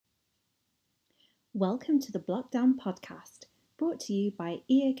Welcome to the BlockDown podcast, brought to you by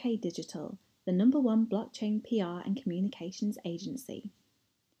EOK Digital, the #1 blockchain PR and communications agency.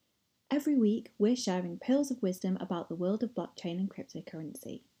 Every week, we're sharing pearls of wisdom about the world of blockchain and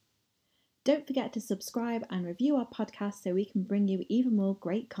cryptocurrency. Don't forget to subscribe and review our podcast so we can bring you even more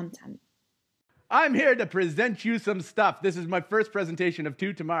great content. I'm here to present you some stuff. This is my first presentation of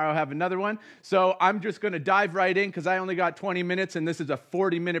two. Tomorrow I'll have another one. So I'm just going to dive right in because I only got 20 minutes and this is a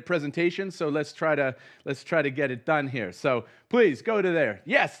 40-minute presentation. So let's try to get it done here. So please go to there.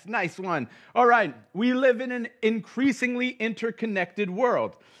 Yes, nice one. All right. We live in an increasingly interconnected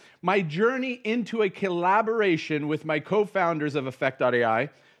world. My journey into a collaboration with my co-founders of Effect.ai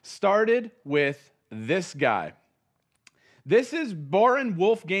started with this guy. This is Boren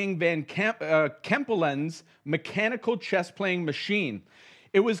Wolfgang van Kempelen's mechanical chess-playing machine.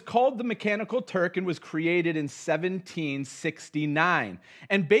 It was called the Mechanical Turk and was created in 1769.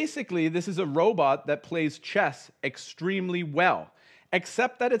 And basically, this is a robot that plays chess extremely well,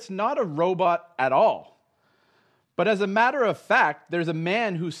 except that it's not a robot at all. But as a matter of fact, there's a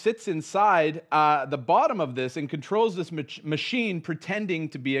man who sits inside the bottom of this and controls this machine pretending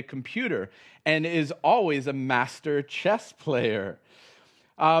to be a computer and is always a master chess player.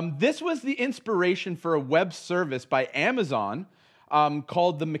 This was the inspiration for a web service by Amazon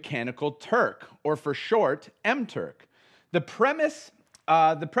called the Mechanical Turk, or for short, MTurk. The premise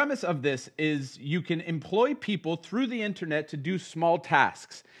of this is you can employ people through the internet to do small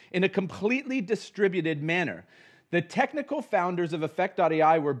tasks in a completely distributed manner. The technical founders of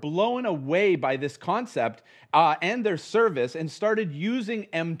Effect.ai were blown away by this concept and their service and started using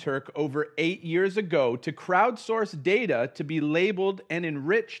MTurk over 8 years ago to crowdsource data to be labeled and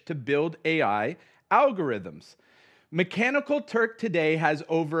enriched to build AI algorithms. Mechanical Turk today has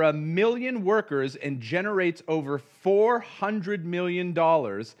over 1 million workers and generates over $400 million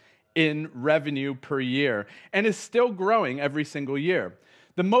in revenue per year and is still growing every single year.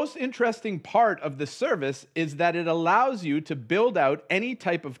 The most interesting part of the service is that it allows you to build out any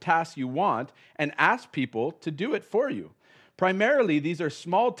type of task you want and ask people to do it for you. Primarily, these are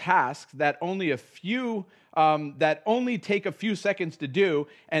small tasks that only take a few seconds to do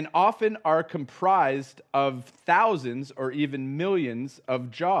and often are comprised of thousands or even millions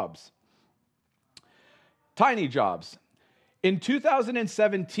of jobs. Tiny jobs. In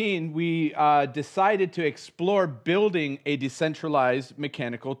 2017, we decided to explore building a decentralized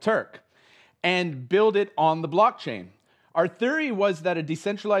Mechanical Turk and build it on the blockchain. Our theory was that a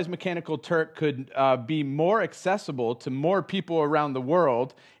decentralized Mechanical Turk could be more accessible to more people around the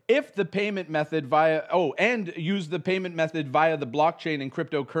world if the payment method and use the payment method via the blockchain and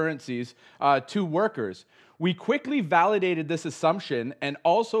cryptocurrencies to workers. We quickly validated this assumption and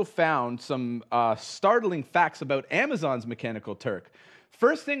also found some startling facts about Amazon's Mechanical Turk.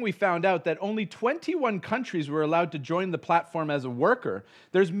 First thing we found out that only 21 countries were allowed to join the platform as a worker.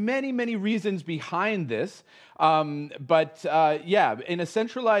 There's many, many reasons behind this, but in a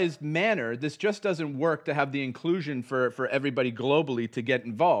centralized manner, this just doesn't work to have the inclusion for everybody globally to get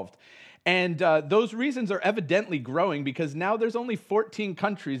involved. And those reasons are evidently growing because now there's only 14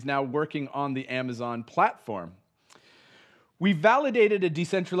 countries now working on the Amazon platform. We validated a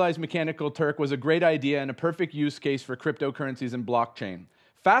decentralized Mechanical Turk was a great idea and a perfect use case for cryptocurrencies and blockchain.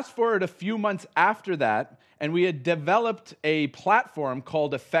 Fast forward a few months after that, and we had developed a platform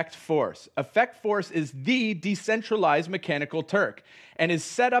called Effect Force. Effect Force is the decentralized Mechanical Turk and is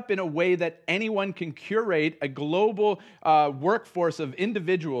set up in a way that anyone can curate a global workforce of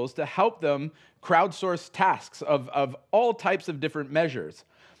individuals to help them crowdsource tasks of all types of different measures.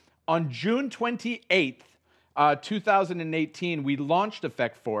 On June 28th, 2018, we launched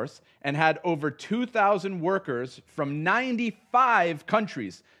Effect Force and had over 2,000 workers from 95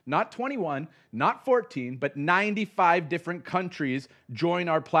 countries, not 21, not 14, but 95 different countries join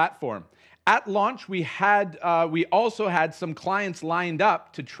our platform. At launch, we also had some clients lined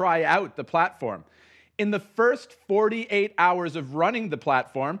up to try out the platform. In the first 48 hours of running the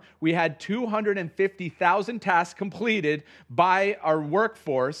platform, we had 250,000 tasks completed by our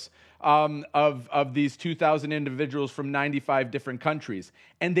workforce of these 2,000 individuals from 95 different countries.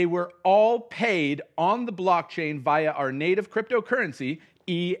 And they were all paid on the blockchain via our native cryptocurrency,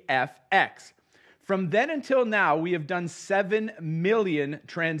 EFX. From then until now, we have done 7 million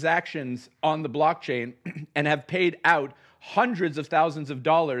transactions on the blockchain and have paid out hundreds of thousands of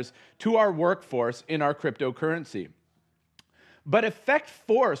dollars to our workforce in our cryptocurrency. But Effect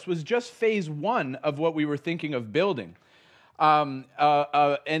Force was just phase 1 of what we were thinking of building. And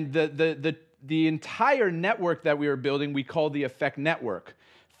the entire network that we were building, we call the Effect Network.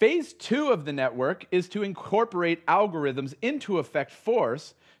 Phase 2 of the network is to incorporate algorithms into Effect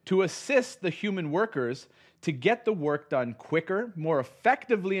Force to assist the human workers to get the work done quicker, more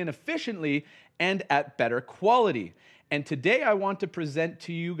effectively and efficiently, and at better quality. And today I want to present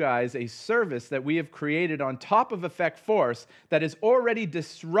to you guys a service that we have created on top of Effect Force that is already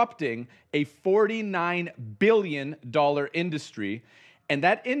disrupting a $49 billion industry. And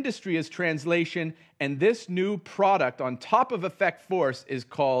that industry is translation, and this new product on top of Effect Force is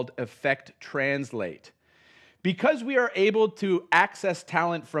called Effect Translate. Because we are able to access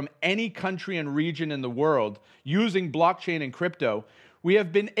talent from any country and region in the world using blockchain and crypto, we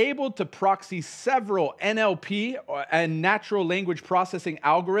have been able to proxy several NLP and natural language processing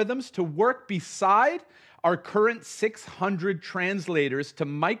algorithms to work beside our current 600 translators to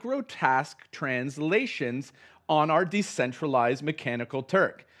microtask translations on our decentralized Mechanical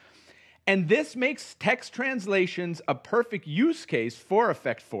Turk. And this makes text translations a perfect use case for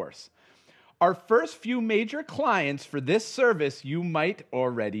Effect Force. Our first few major clients for this service you might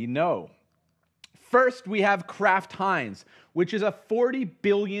already know. First, we have Kraft Heinz, which is a $40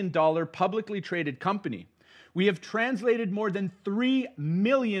 billion publicly traded company. We have translated more than 3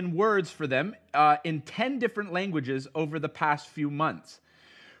 million words for them in 10 different languages over the past few months.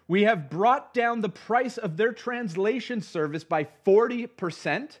 We have brought down the price of their translation service by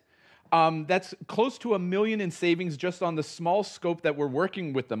 40%. That's close to $1 million in savings just on the small scope that we're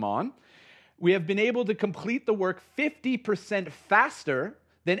working with them on. We have been able to complete the work 50% faster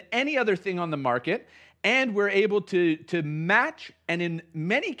than any other thing on the market, and we're able to match and in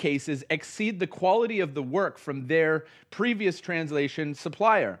many cases exceed the quality of the work from their previous translation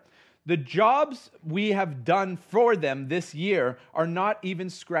supplier. The jobs we have done for them this year are not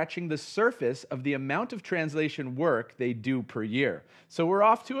even scratching the surface of the amount of translation work they do per year. So we're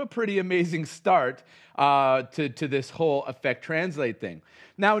off to a pretty amazing start to this whole Effect Translate thing.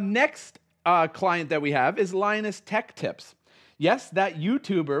 Now, next client that we have is Linus Tech Tips. Yes, that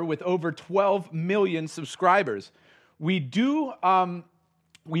YouTuber with over 12 million subscribers. We do all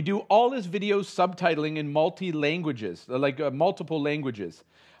his videos subtitling in multi-languages, like multiple languages.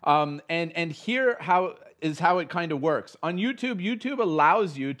 And here how it kind of works. On YouTube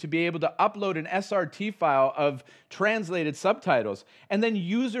allows you to be able to upload an SRT file of translated subtitles, and then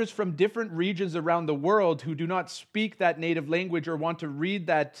users from different regions around the world who do not speak that native language or want to read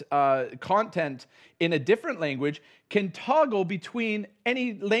that content in a different language can toggle between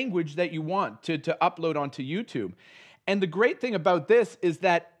any language that you want to upload onto YouTube. And the great thing about this is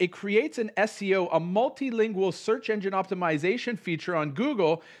that it creates an SEO, a multilingual search engine optimization feature on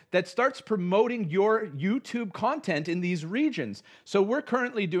Google that starts promoting your YouTube content in these regions. So we're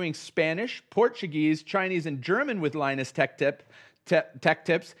currently doing Spanish, Portuguese, Chinese, and German with Linus Tech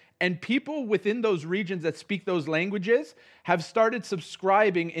Tips, and people within those regions that speak those languages have started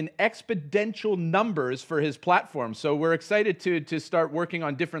subscribing in exponential numbers for his platform. So we're excited to start working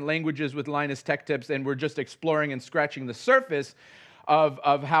on different languages with Linus Tech Tips, and we're just exploring and scratching the surface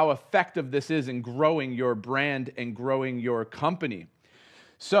of how effective this is in growing your brand and growing your company.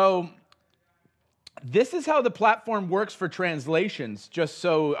 So this is how the platform works for translations, just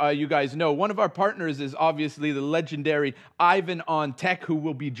so you guys know. One of our partners is obviously the legendary Ivan on Tech, who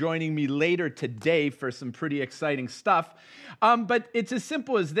will be joining me later today for some pretty exciting stuff. But it's as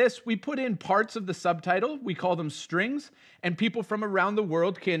simple as this. We put in parts of the subtitle, we call them strings, and people from around the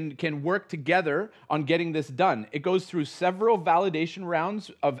world can work together on getting this done. It goes through several validation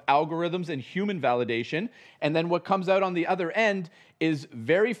rounds of algorithms and human validation, and then what comes out on the other end is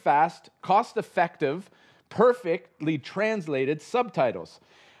very fast, cost-effective, perfectly translated subtitles.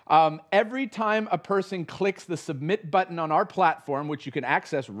 Every time a person clicks the submit button on our platform, which you can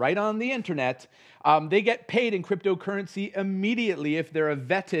access right on the internet, they get paid in cryptocurrency immediately if they're a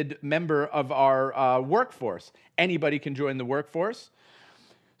vetted member of our workforce. Anybody can join the workforce.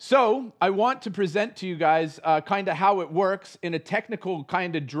 So I want to present to you guys kind of how it works in a technical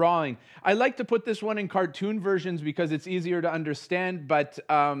kind of drawing. I like to put this one in cartoon versions because it's easier to understand, but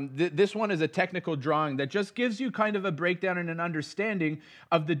this one is a technical drawing that just gives you kind of a breakdown and an understanding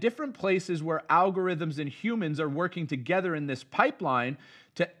of the different places where algorithms and humans are working together in this pipeline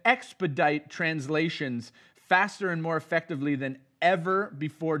to expedite translations faster and more effectively than ever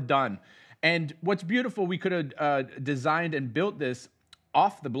before done. And what's beautiful, we could have designed and built this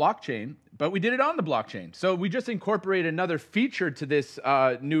off the blockchain, but we did it on the blockchain. So we just incorporated another feature to this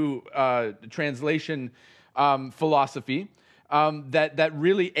new translation philosophy that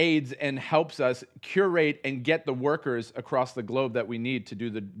really aids and helps us curate and get the workers across the globe that we need to do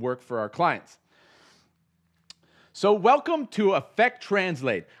the work for our clients. So welcome to Affect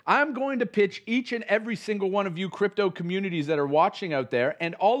Translate. I'm going to pitch each and every single one of you crypto communities that are watching out there,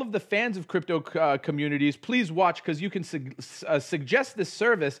 and all of the fans of crypto communities, please watch, because you can suggest this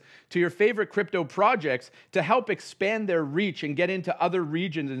service to your favorite crypto projects to help expand their reach and get into other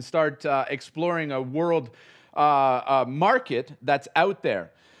regions and start exploring a world market that's out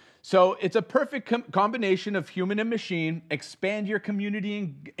there. So it's a perfect combination of human and machine. Expand your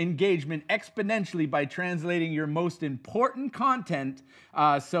community engagement exponentially by translating your most important content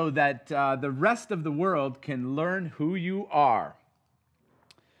so that the rest of the world can learn who you are.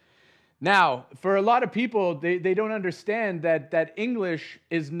 Now, for a lot of people, they don't understand that English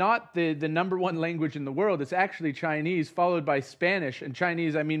is not the number one language in the world. It's actually Chinese, followed by Spanish. And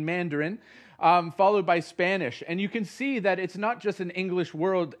Chinese, I mean Mandarin. Followed by Spanish. And you can see that it's not just an English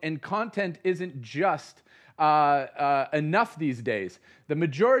world, and content isn't just enough these days. The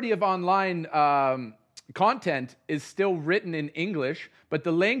majority of online content is still written in English, but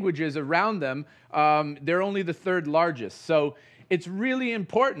the languages around them, they're only the third largest. So it's really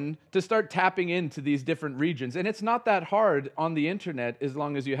important to start tapping into these different regions. And it's not that hard on the internet as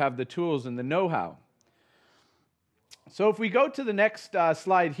long as you have the tools and the know-how. So if we go to the next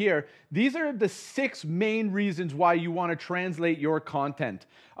slide here, these are the 6 main reasons why you want to translate your content.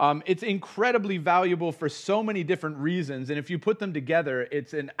 It's incredibly valuable for so many different reasons, and if you put them together,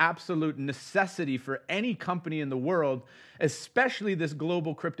 it's an absolute necessity for any company in the world, especially this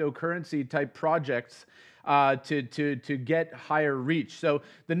global cryptocurrency type projects, to get higher reach. So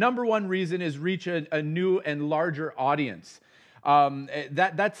the number one reason is reach a new and larger audience.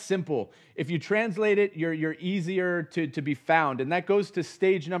 That's simple. If you translate it, you're easier to be found. And that goes to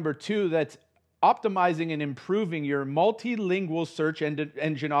stage number 2, that's optimizing and improving your multilingual search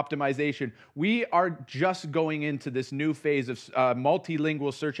engine optimization. We are just going into this new phase of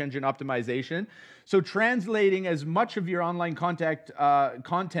multilingual search engine optimization. So translating as much of your online content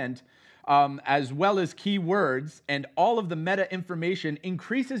as well as keywords and all of the meta information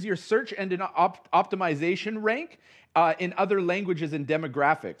increases your search engine optimization rank in other languages and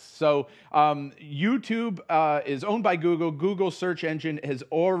demographics. So YouTube is owned by Google. Google's search engine has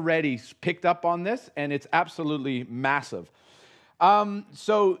already picked up on this, and it's absolutely massive.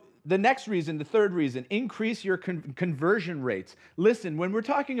 So the next reason, the third reason, increase your conversion rates. Listen, when we're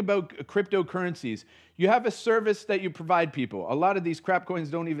talking about cryptocurrencies, you have a service that you provide people. A lot of these crap coins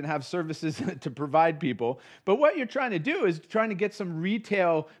don't even have services to provide people. But what you're trying to do is trying to get some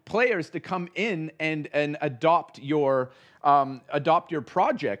retail players to come in and adopt your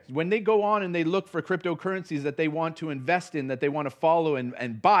project. When they go on and they look for cryptocurrencies that they want to invest in, that they want to follow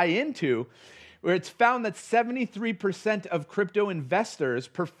and buy into, where it's found that 73% of crypto investors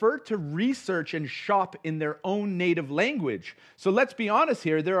prefer to research and shop in their own native language. So let's be honest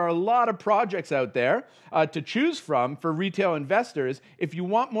here, there are a lot of projects out there to choose from for retail investors. If you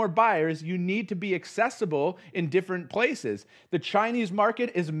want more buyers, you need to be accessible in different places. The Chinese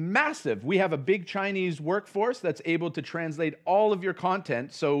market is massive. We have a big Chinese workforce that's able to translate all of your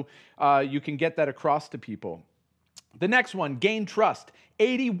content so you can get that across to people. The next one, gain trust.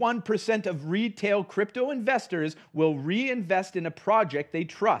 81% of retail crypto investors will reinvest in a project they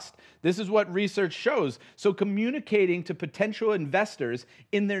trust. This is what research shows. So communicating to potential investors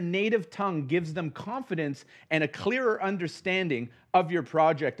in their native tongue gives them confidence and a clearer understanding of your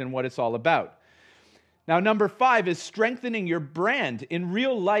project and what it's all about. Now, number 5 is strengthening your brand. In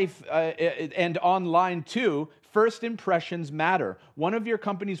real life and online too, first impressions matter. One of your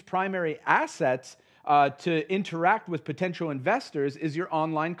company's primary assets to interact with potential investors is your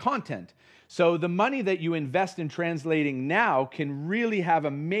online content. So the money that you invest in translating now can really have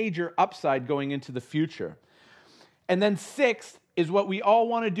a major upside going into the future. And then 6th is what we all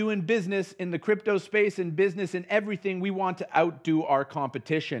want to do in business, in the crypto space, in business, in everything. We want to outdo our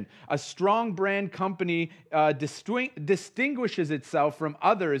competition. A strong brand company distinguishes itself from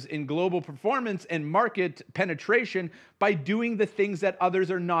others in global performance and market penetration by doing the things that others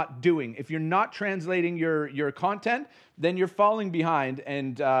are not doing. If you're not translating your content, then you're falling behind,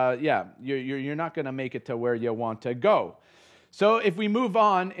 and you're not going to make it to where you want to go. So if we move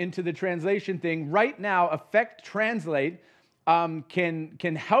on into the translation thing, right now, Affect Translate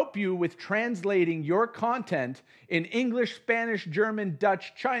can help you with translating your content in English, Spanish, German,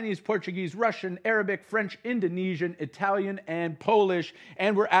 Dutch, Chinese, Portuguese, Russian, Arabic, French, Indonesian, Italian, and Polish,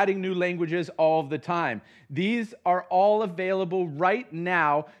 and we're adding new languages all the time. These are all available right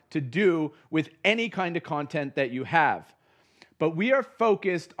now to do with any kind of content that you have. but we are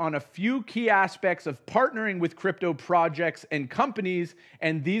focused on a few key aspects of partnering with crypto projects and companies,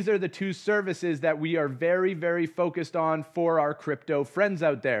 and these are the two services that we are very, very focused on for our crypto friends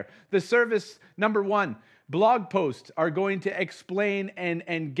out there. The service number one, blog posts are going to explain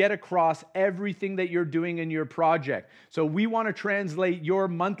and get across everything that you're doing in your project. So we want to translate your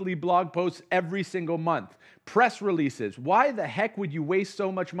monthly blog posts every single month. Press releases. Why the heck would you waste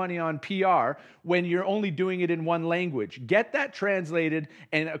so much money on PR when you're only doing it in one language? Get that translated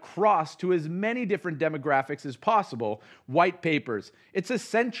and across to as many different demographics as possible. White papers. It's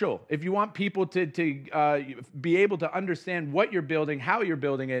essential if you want people to be able to understand what you're building, how you're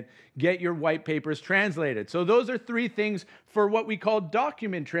building it. Get your white papers translated. So those are three things for what we call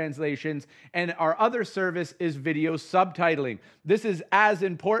document translations, and our other service is video subtitling. This is as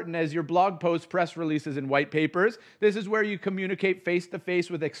important as your blog posts, press releases, and white papers. This is where you communicate face-to-face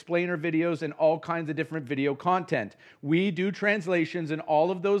with explainer videos and all kinds of different video content. We do translations in all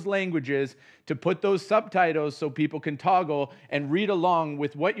of those languages to put those subtitles so people can toggle and read along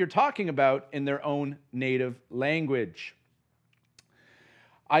with what you're talking about in their own native language.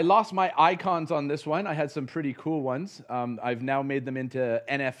 I lost my icons on this one. I had some pretty cool ones. I've now made them into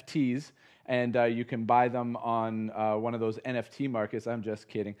NFTs, and you can buy them on one of those NFT markets. I'm just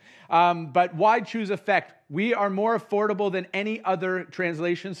kidding. But why choose Effect? We are more affordable than any other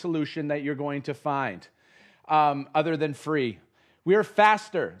translation solution that you're going to find, other than free. We are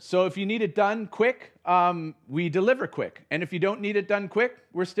faster. So if you need it done quick, we deliver quick. And if you don't need it done quick,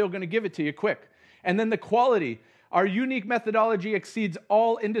 we're still going to give it to you quick. And then the quality. Our unique methodology exceeds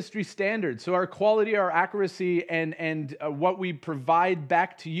all industry standards. So our quality, our accuracy, and what we provide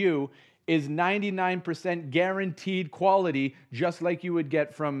back to you is 99% guaranteed quality, just like you would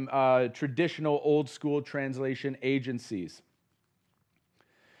get from traditional old school translation agencies.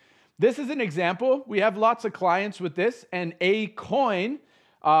 This is an example. We have lots of clients with this, and Acoin,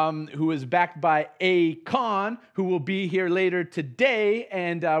 who is backed by Acon, who will be here later today,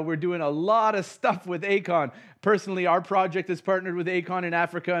 and we're doing a lot of stuff with Acon. Personally, our project is partnered with Acon in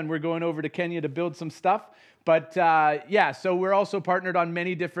Africa, and we're going over to Kenya to build some stuff. But yeah, so we're also partnered on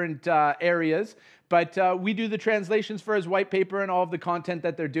many different areas. But we do the translations for his white paper and all of the content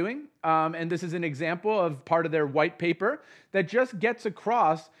that they're doing. And this is an example of part of their white paper that just gets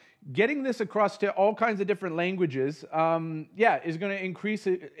across. Getting this across to all kinds of different languages, is going to increase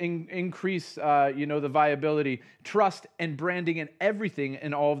the viability, trust, and branding and everything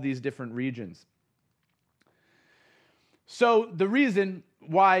in all of these different regions. So the reason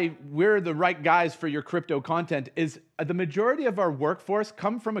why we're the right guys for your crypto content is the majority of our workforce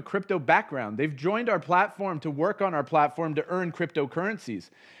come from a crypto background. They've joined our platform to work on our platform to earn cryptocurrencies.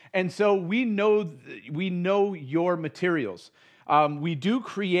 And so we know your materials. We do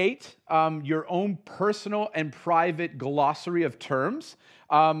create your own personal and private glossary of terms,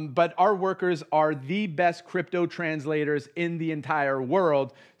 but our workers are the best crypto translators in the entire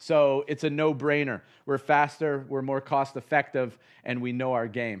world, so it's a no-brainer. We're faster, we're more cost-effective, and we know our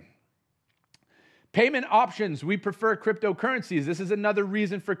game. Payment options, we prefer cryptocurrencies. This is another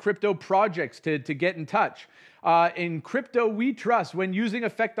reason for crypto projects to get in touch. In crypto, we trust when using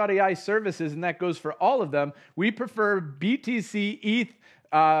Effect.ai services, and that goes for all of them, we prefer BTC, ETH,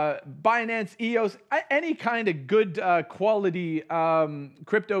 Binance, EOS, any kind of good quality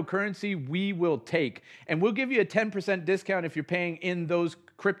cryptocurrency we will take. And we'll give you a 10% discount if you're paying in those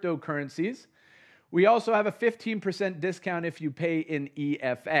cryptocurrencies. We also have a 15% discount if you pay in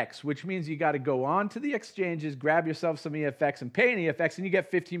EFX, which means you got to go on to the exchanges, grab yourself some EFX and pay in EFX, and you get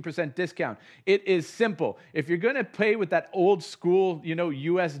 15% discount. It is simple. If you're going to pay with that old school,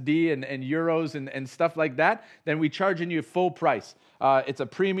 USD and euros and stuff like that, then we charging you full price. It's a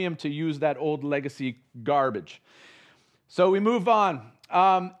premium to use that old legacy garbage. So we move on.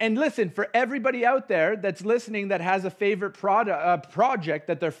 And listen, for everybody out there that's listening that has a favorite project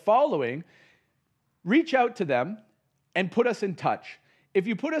that they're following, reach out to them and put us in touch. If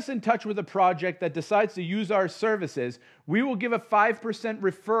you put us in touch with a project that decides to use our services, we will give a 5%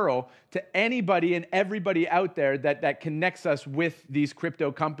 referral to anybody and everybody out there that connects us with these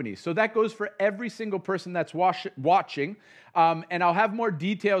crypto companies. So that goes for every single person that's watching. And I'll have more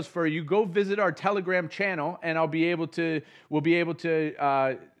details for you. Go visit our Telegram channel, and we'll be able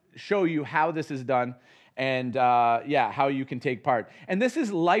to show you how this is done. And how you can take part. And this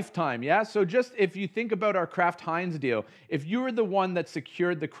is lifetime, yeah? So just if you think about our Kraft Heinz deal, if you were the one that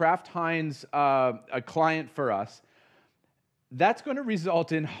secured the Kraft Heinz a client for us, that's going to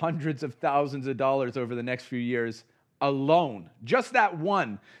result in hundreds of thousands of dollars over the next few years alone. Just that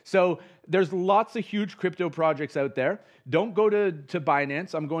one. So there's lots of huge crypto projects out there. Don't go to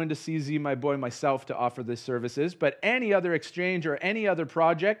Binance. I'm going to CZ, my boy, myself to offer these services. But any other exchange or any other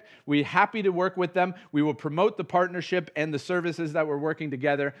project, we're happy to work with them. We will promote the partnership and the services that we're working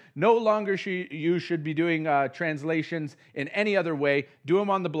together. No longer you should be doing translations in any other way. Do them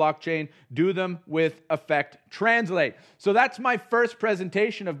on the blockchain. Do them with Effect Translate. So that's my first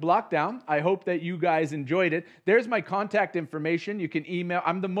presentation of BlockDown. I hope that you guys enjoyed it. There's my contact information. You can email.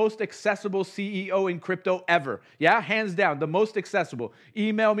 I'm the most accessible CEO in crypto ever. Yeah, hands down, the most accessible.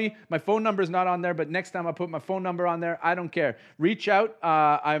 Email me. My phone number is not on there, but next time I put my phone number on there. I don't care. Reach out.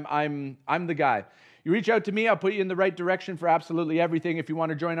 I'm the guy. You reach out to me, I'll put you in the right direction for absolutely everything. If you want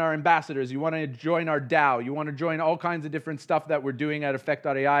to join our ambassadors, you want to join our DAO, you want to join all kinds of different stuff that we're doing at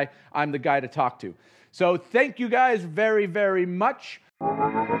Effect.ai, I'm the guy to talk to. So thank you guys very, very much.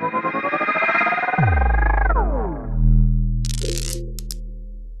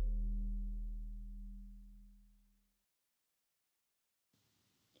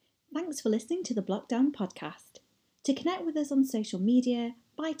 Thanks for listening to the BlockDown podcast. To connect with us on social media,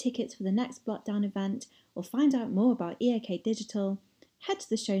 buy tickets for the next BlockDown event, or find out more about EAK Digital, head to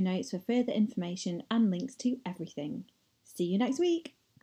the show notes for further information and links to everything. See you next week.